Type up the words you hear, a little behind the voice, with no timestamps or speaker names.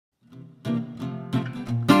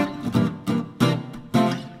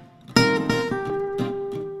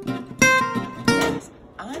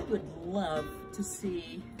love to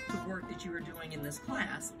see the work that you are doing in this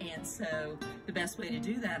class. And so the best way to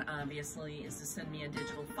do that, obviously, is to send me a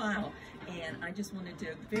digital file. And I just wanted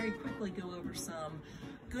to very quickly go over some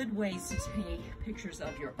good ways to take pictures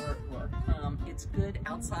of your artwork. It's good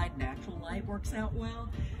outside, natural light works out well.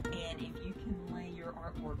 And if you can lay your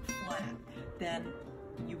artwork flat, then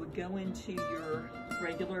you would go into your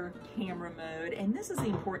regular camera mode. And this is the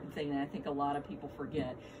important thing that I think a lot of people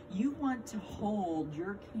forget. You want to hold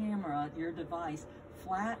your camera, your device,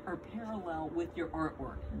 flat or parallel with your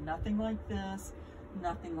artwork. Nothing like this,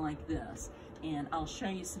 nothing like this. And I'll show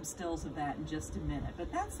you some stills of that in just a minute.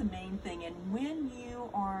 But that's the main thing. And when you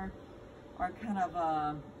are kind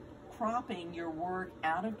of cropping your work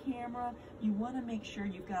out of camera, you want to make sure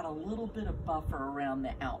you've got a little bit of buffer around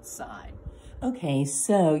the outside. Okay,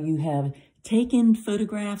 so you have taken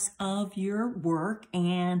photographs of your work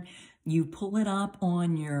and you pull it up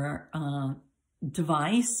on your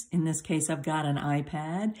device. In this case, I've got an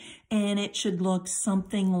iPad, and it should look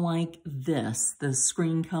something like this. The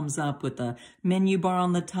screen comes up with a menu bar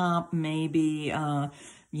on the top, maybe,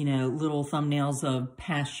 you know, little thumbnails of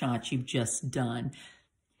past shots you've just done.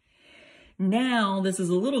 Now, this is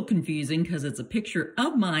a little confusing because it's a picture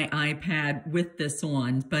of my iPad with this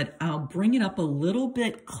on, but I'll bring it up a little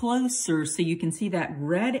bit closer so you can see that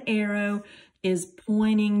red arrow is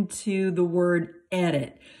pointing to the word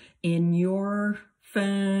edit. In your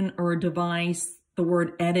phone or device, the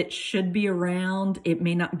word edit should be around. It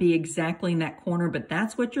may not be exactly in that corner, but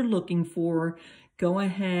that's what you're looking for. Go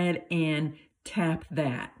ahead and tap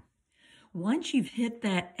that. Once you've hit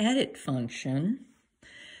that edit function,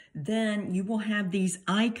 then you will have these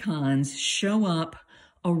icons show up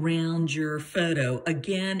around your photo.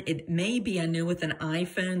 Again, it may be, I know with an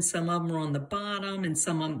iPhone, some of them are on the bottom and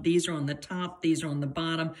some of them, these are on the top, these are on the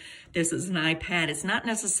bottom. This is an iPad. It's not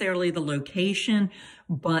necessarily the location,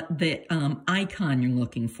 but the icon you're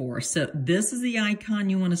looking for. So this is the icon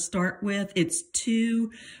you want to start with. It's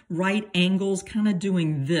two right angles kind of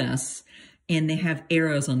doing this, and they have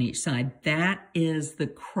arrows on each side. That is the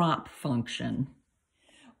crop function.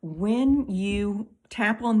 When you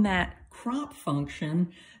tap on that crop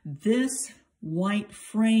function, this white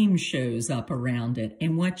frame shows up around it.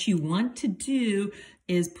 And what you want to do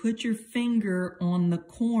is put your finger on the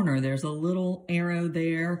corner. There's a little arrow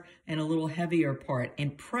there and a little heavier part,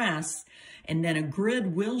 and press, and then a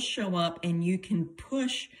grid will show up and you can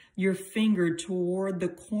push your finger toward the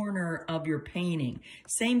corner of your painting.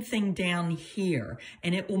 Same thing down here,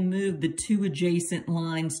 and it will move the two adjacent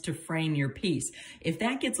lines to frame your piece. If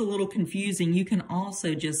that gets a little confusing, you can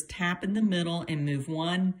also just tap in the middle and move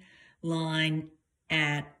one line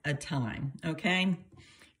at a time, okay?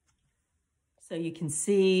 So you can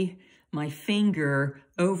see my finger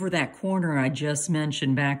over that corner I just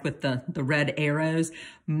mentioned back with the red arrows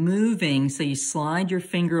moving. So you slide your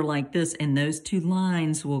finger like this and those two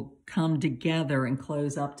lines will come together and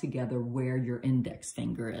close up together where your index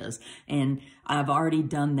finger is. And I've already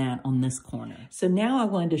done that on this corner. So now I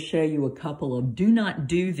wanted to show you a couple of do not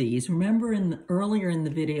do these. Remember earlier in the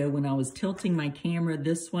video when I was tilting my camera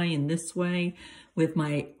this way and this way with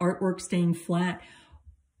my artwork staying flat?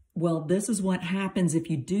 Well, this is what happens if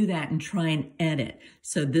you do that and try and edit.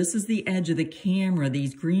 So this is the edge of the camera,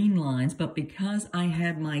 these green lines, but because I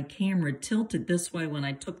had my camera tilted this way when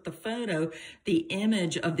I took the photo, the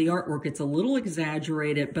image of the artwork, it's a little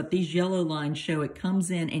exaggerated, but these yellow lines show it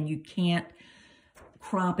comes in and you can't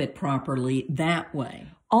crop it properly that way.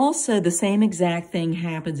 Also, the same exact thing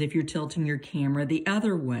happens if you're tilting your camera the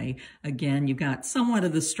other way. Again, you've got somewhat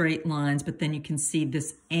of the straight lines, but then you can see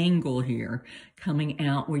this angle here coming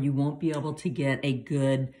out where you won't be able to get a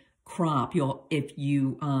good crop. If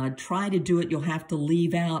you try to do it, you'll have to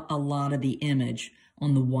leave out a lot of the image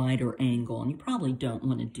on the wider angle, and you probably don't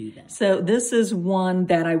want to do that. So this is one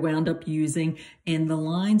that I wound up using, and the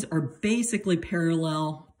lines are basically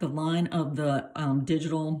parallel. The line of the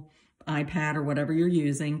digital iPad or whatever you're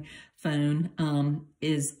using, phone,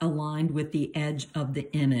 is aligned with the edge of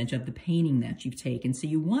the image of the painting that you've taken. So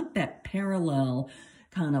you want that parallel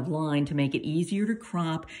kind of line to make it easier to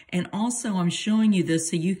crop. And also I'm showing you this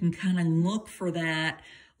so you can kind of look for that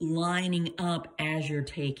lining up as you're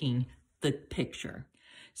taking the picture.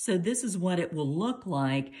 So this is what it will look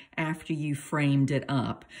like after you framed it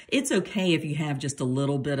up. It's okay if you have just a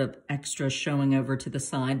little bit of extra showing over to the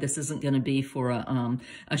side. This isn't going to be for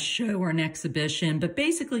a show or an exhibition, but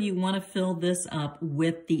basically you want to fill this up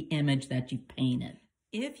with the image that you've painted.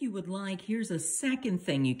 If you would like, here's a second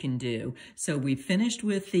thing you can do. So we finished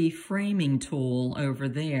with the framing tool over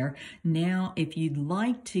there. Now, if you'd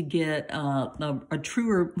like to get a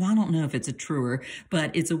truer, well, I don't know if it's a truer,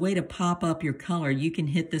 but it's a way to pop up your color. You can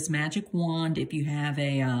hit this magic wand if you have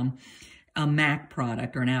a Mac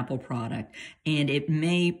product or an Apple product, and it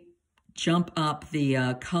may jump up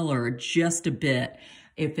the color just a bit.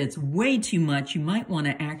 If it's way too much, you might want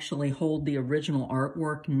to actually hold the original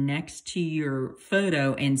artwork next to your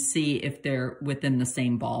photo and see if they're within the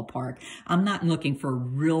same ballpark. I'm not looking for a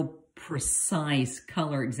real precise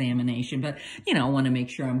color examination, but, you know, I want to make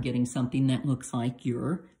sure I'm getting something that looks like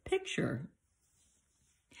your picture.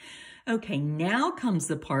 Okay, now comes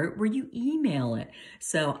the part where you email it.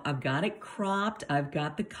 So I've got it cropped, I've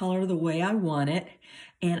got the color the way I want it,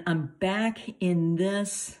 and I'm back in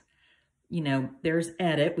this, you know, there's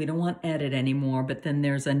edit. We don't want edit anymore, but then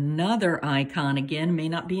there's another icon again, may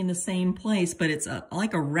not be in the same place, but it's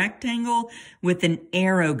like a rectangle with an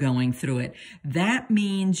arrow going through it. That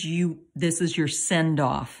means this is your send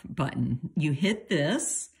off button. You hit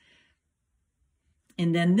this,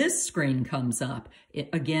 and then this screen comes up.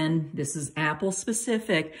 Again, this is Apple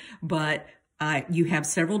specific, but you have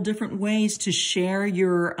several different ways to share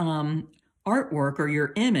your artwork or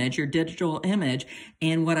your image, your digital image.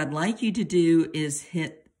 And what I'd like you to do is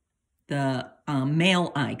hit the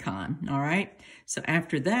mail icon, all right? So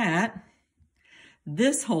after that,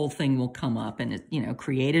 this whole thing will come up and, you know,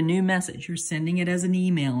 create a new message. You're sending it as an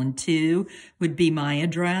email, and 2 would be my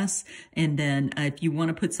address. And then if you want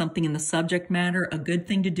to put something in the subject matter, a good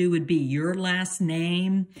thing to do would be your last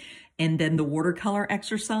name and then the watercolor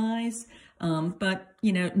exercise. But,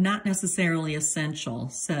 you know, not necessarily essential.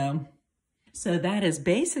 So that is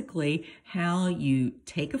basically how you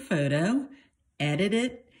take a photo, edit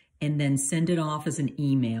it, and then send it off as an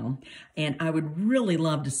email. And I would really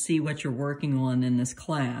love to see what you're working on in this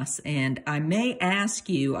class. And I may ask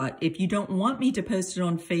you, if you don't want me to post it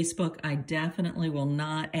on Facebook, I definitely will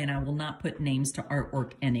not, and I will not put names to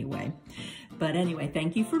artwork anyway. But anyway,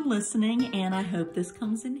 thank you for listening, and I hope this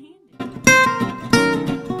comes in handy.